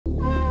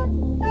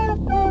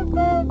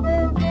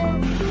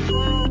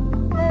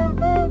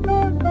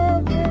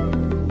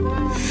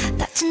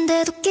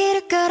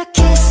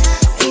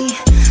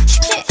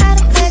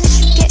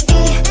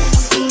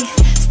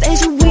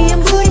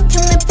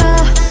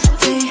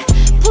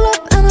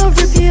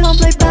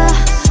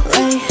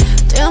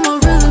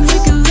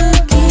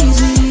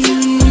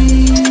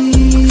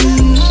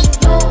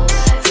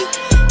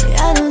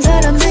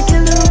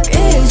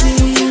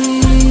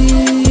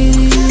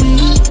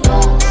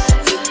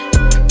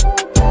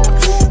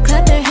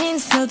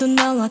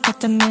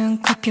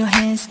올라갔다면 clap your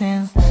hands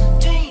now.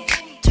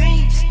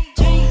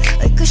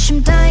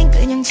 의구심 따윈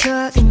그냥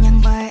줘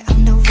그냥 말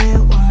I'm the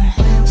real one.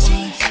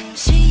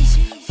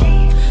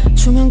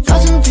 조명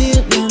꺼진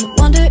뒤에 난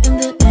wander in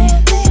the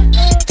night.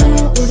 Don't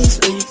know what is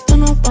real, don't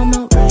know about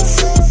my race.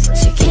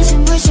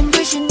 시기심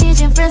불신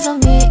이젠 friends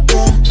of me,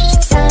 yeah.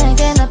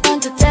 세상에게 나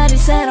반듯하리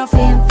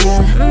SSERAFIM,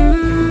 yeah.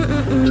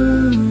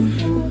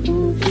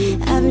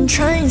 I've been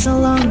trying so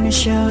long to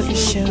show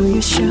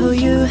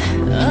you.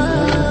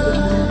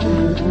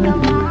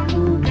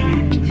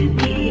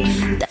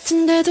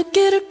 다친데도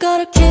길을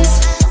걸어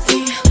kiss.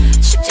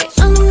 쉽지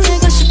않은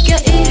내가 쉽게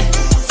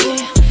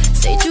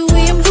stage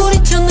위엔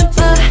부딪혀 내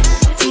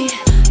body.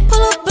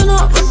 Pull up and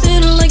up,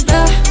 repeat it like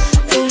that.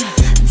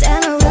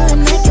 Then I really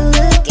make it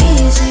look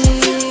easy.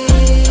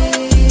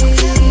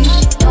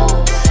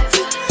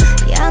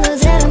 Yeah, I know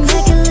that I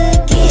make it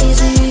look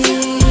easy.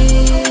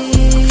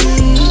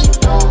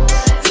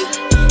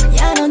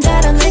 Yeah, I know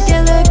that I make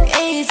it look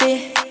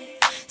easy.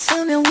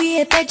 수면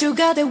위에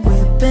백조가 돼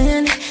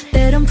whipping.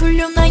 때론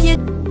풀려 나의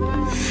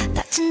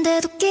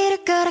다친데도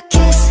길을 걸어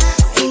kiss.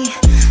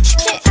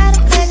 쉽지 않은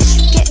내가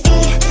쉽게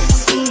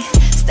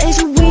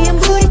stage 위엔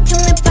부딪힌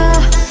내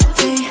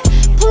body.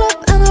 Pull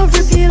up and I'll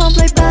repeat on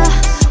play ballet.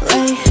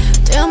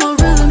 Damn, I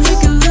really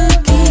make it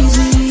look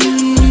easy.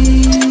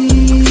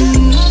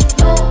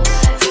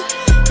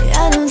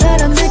 Yeah, I know that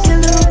I make it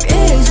look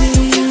easy.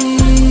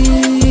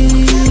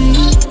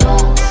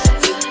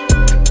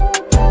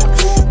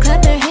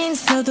 Clap your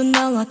hands 너도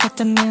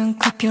날아갔다면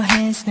clap your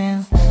hands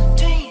now.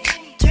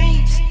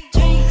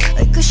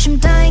 의구심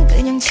따윈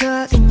그냥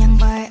줘 그냥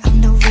말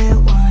I'm the real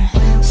one.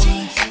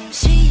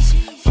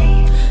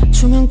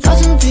 조명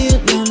꺼진 뒤에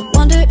난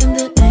wander in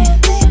the night.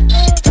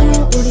 Don't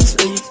know what is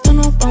real, don't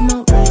know about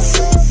my race.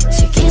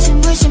 시기심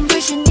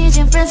불신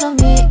이젠 friends of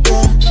me,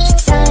 yeah.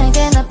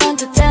 세상에게 나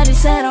반듯하리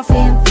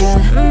SSERAFIM,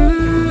 yeah.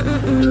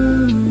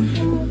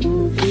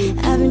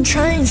 I've been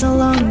trying so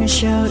long to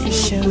show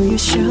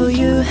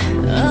you.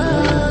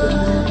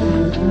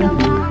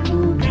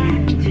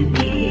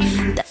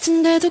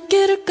 다친데도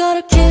길을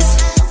걸어 kiss.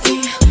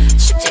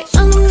 쉽지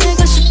않은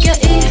내가 쉽게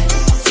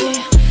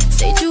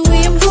stage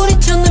위엔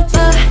부딪혀 내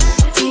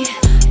body.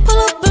 Pull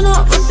up and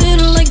up, repeat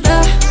it like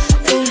that.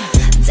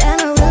 Then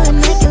I really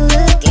make it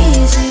look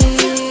easy.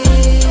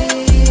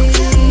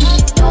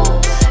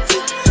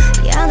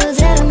 Yeah, I know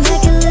that I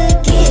make it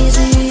look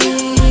easy.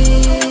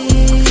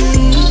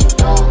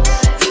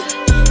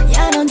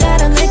 Yeah, I know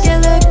that I make it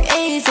look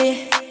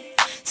easy.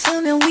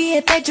 수면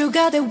위에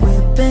백조가 돼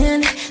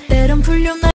whipping.